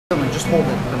Just hold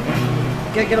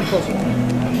it. Get him closer.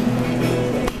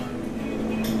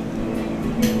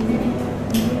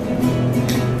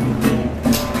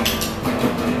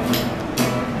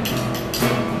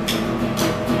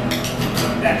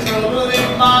 That trouble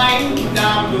in mind,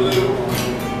 I'm blue.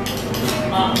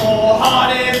 My whole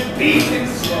heart is beating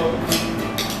slow.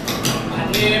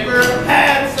 I never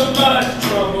had so much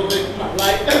trouble in my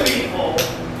life before.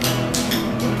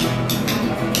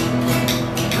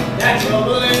 That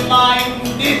trouble in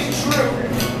mind is true.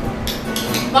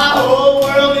 My whole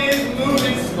world is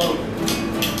moving slow.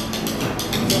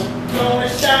 So gonna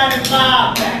shine in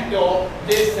my back door,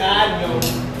 this I know.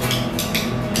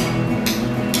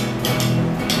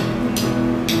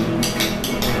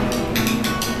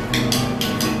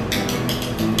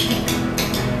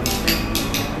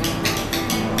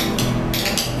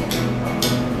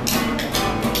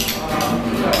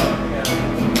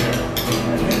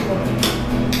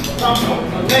 I'm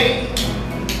gonna lay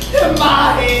in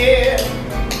my head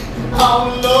on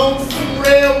a lonesome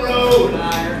railroad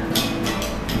iron.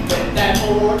 When that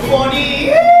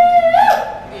 420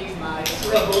 is my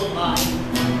troubled mind.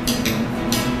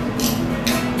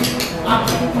 I'm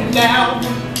going down to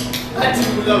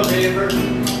the river.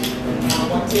 I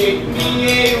want to take me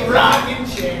a rocking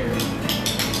chair.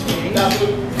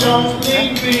 Don't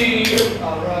leave me.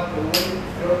 I'll rock away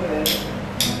your head.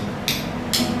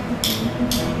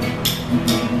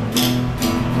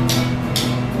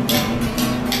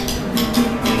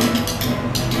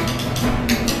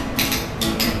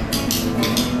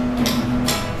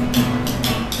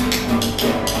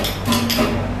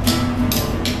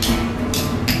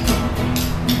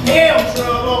 Hell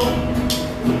trouble,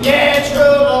 yeah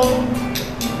trouble,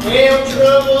 hell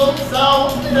trouble's all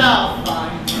that I'll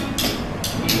find.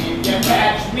 If you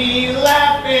catch me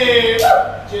laughing,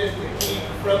 just to keep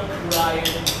from crying.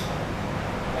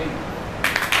 Thank you.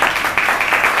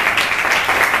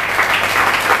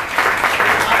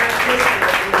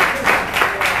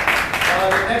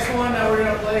 The next one that we're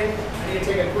going to play, I need to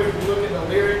take a quick look at the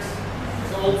lyrics.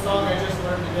 It's an old song I just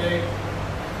learned today.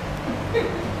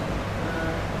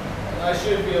 I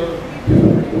should be able to do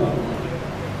it pretty well.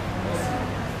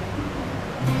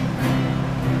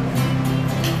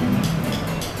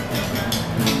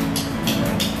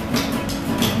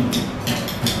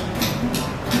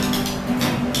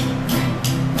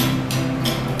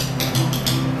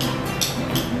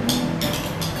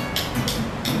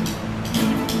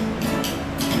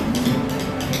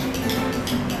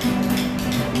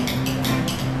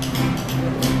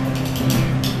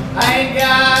 I ain't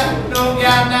got no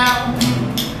guy now.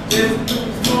 Just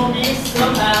looks for me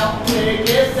somehow. I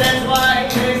guess that's why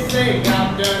they say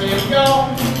I'm done and gone.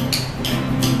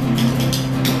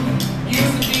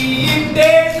 Used to be in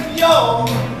days of yore.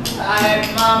 I had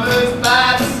mamas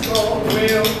by the score.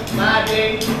 Well, my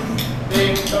days,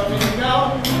 they come and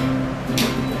gone.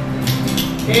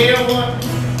 Here once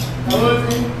I was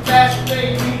in fashion,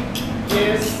 baby.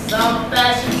 Yes, I'm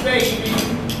fashion, baby.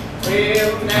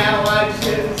 Well, now I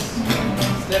just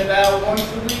step out once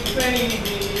a week, baby.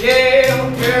 Yeah,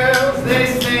 girls,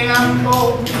 they say I'm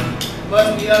cold.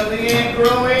 Must be ugly and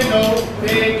growing old.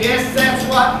 I guess that's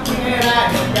why when I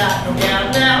ain't got no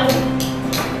gown now.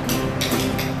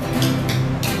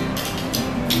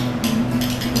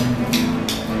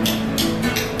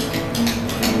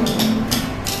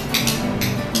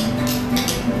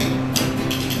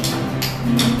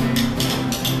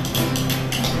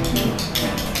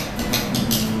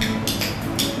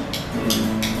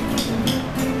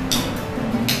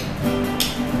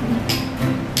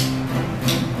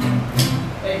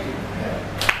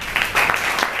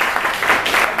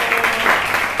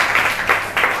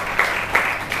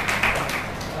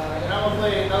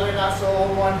 Another not so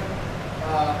old one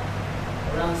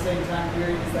around the same time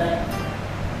period as that,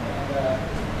 and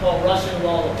it's called Russian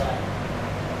Lullaby.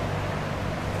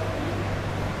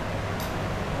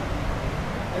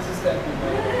 This is Steph.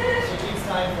 She needs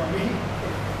time for me.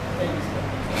 Thank you, Steph.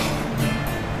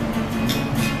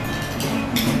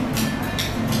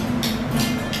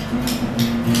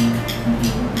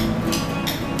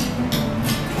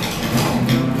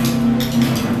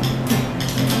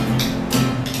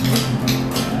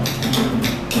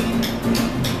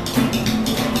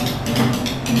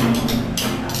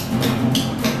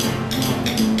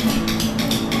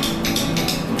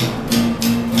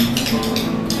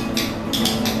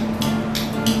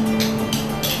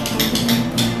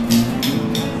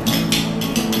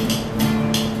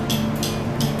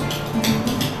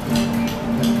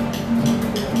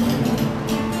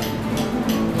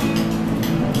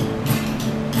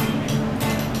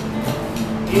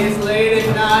 It's late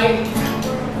at night,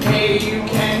 Hey, you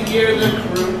can hear the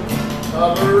crew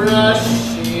of a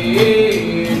Russian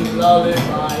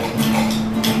lullaby.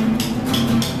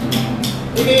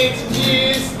 It's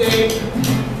just a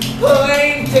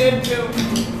plaintive tune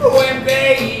when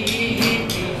baby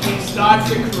starts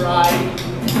to cry.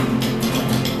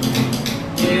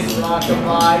 It's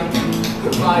rockabye,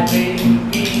 my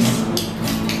baby sweet.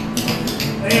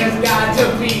 There's got to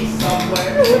be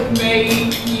somewhere,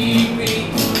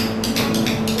 maybe,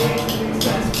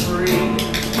 that's free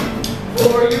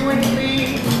for you and me.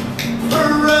 A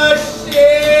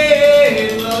Russian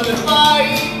lullaby.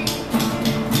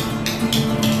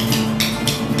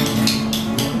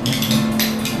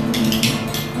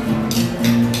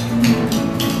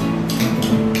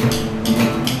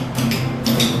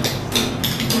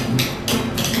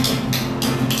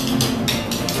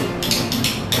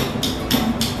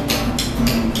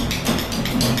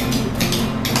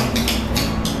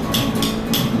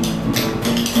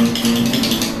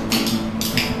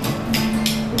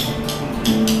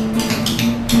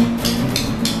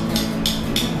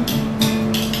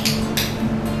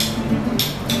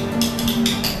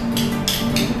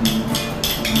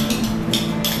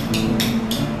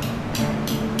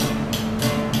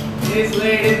 It's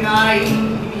late at night,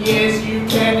 yes, you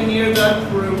can hear the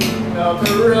croon of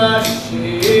the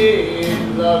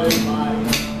Russian lullaby.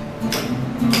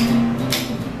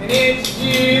 And it's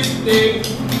just a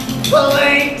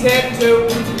plaintive tune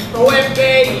when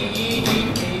baby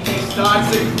starts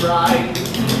to cry.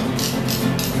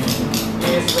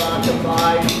 Yes,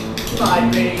 rockabye, my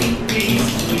baby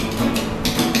sweet.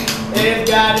 There's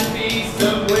gotta be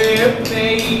somewhere,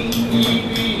 maybe,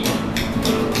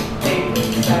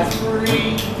 that's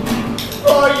free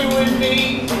for you and me.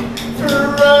 A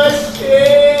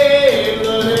Russian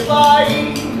lullaby,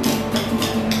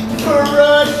 a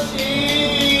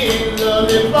Russian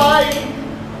lullaby.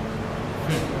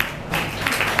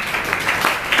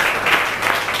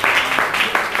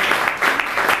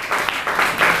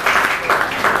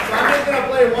 So I'm just gonna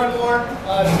play one more.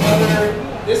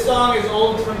 This song is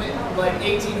old, from like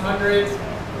 1800s,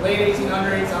 late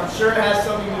 1800s. I'm sure it has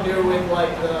something to do with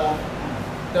like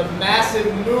the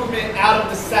massive movement out of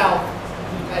the South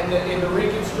and in the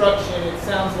Reconstruction. It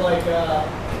sounds like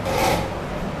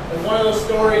one of those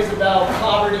stories about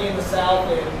poverty in the South,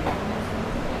 and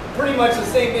pretty much the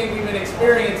same thing we've been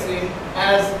experiencing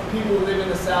as people who live in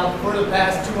the South for the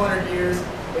past 200 years.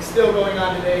 It's still going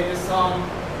on today. This song,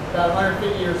 about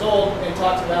 150 years old, and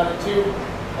talks about it too.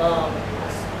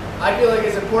 I feel like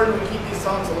it's important we keep these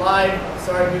songs alive. I'm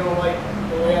sorry if you don't like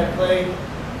the way I play.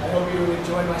 I hope you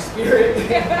enjoy my spirit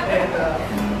and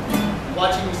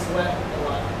watching me sweat a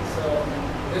lot. So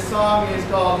this song is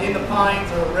called In the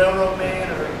Pines or Railroad Man,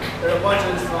 or there are a bunch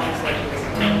of songs like this.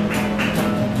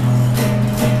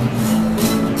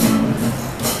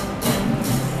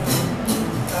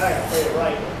 All right, play it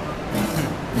right.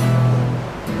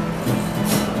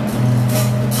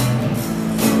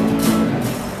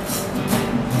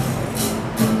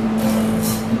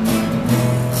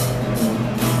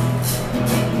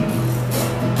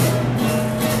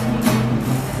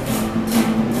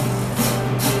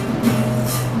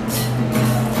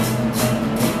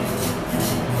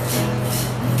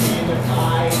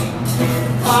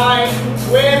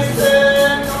 Where the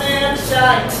sun never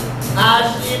shines, I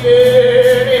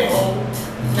shiver at home,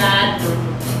 night through.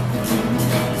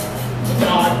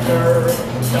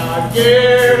 Dark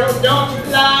girl, don't you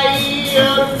lie to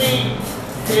me.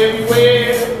 Tell me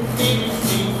where did you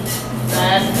see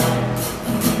last night?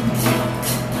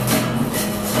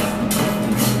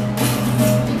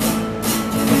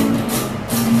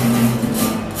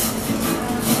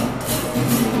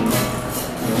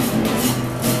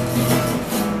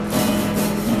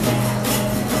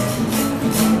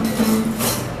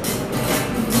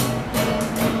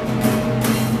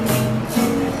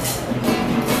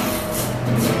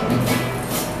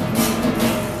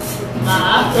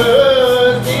 My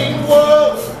husband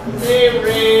was a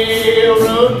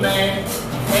railroad man,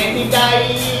 and he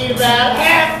died about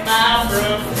half my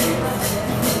birthday.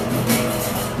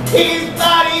 His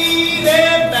body they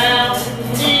found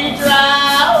in a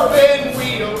driving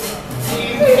wheel.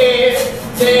 His head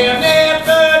they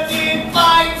never did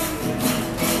find.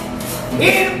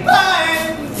 In the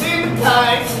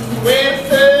pines, where the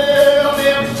sun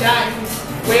never shines,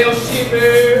 will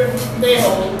shiver they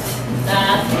hold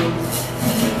night through.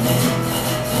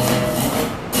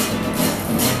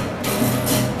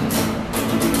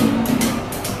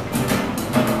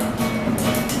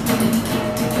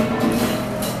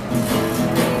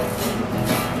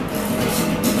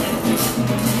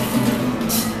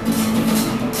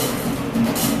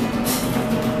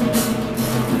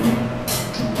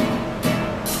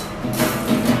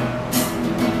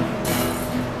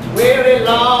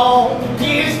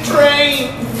 longest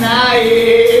train I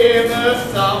ever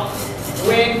saw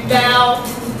went down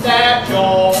that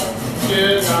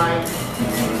Georgia line,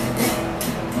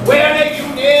 where the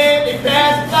Union they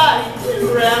passed by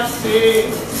around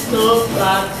 6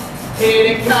 o'clock.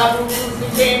 Helicopters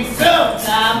became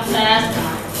sometime past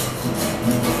 9.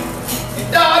 And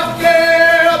dark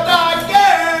girl,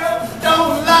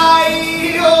 don't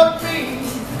lie on me.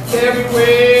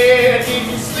 Everywhere did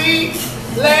you sleep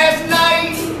last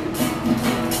night?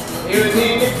 It was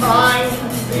in the pine,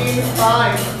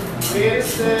 where the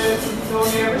sun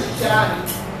don't ever shine,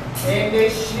 and they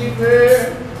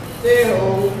shiver the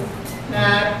whole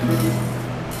night through.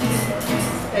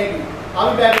 Thank you.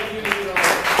 I'll be back.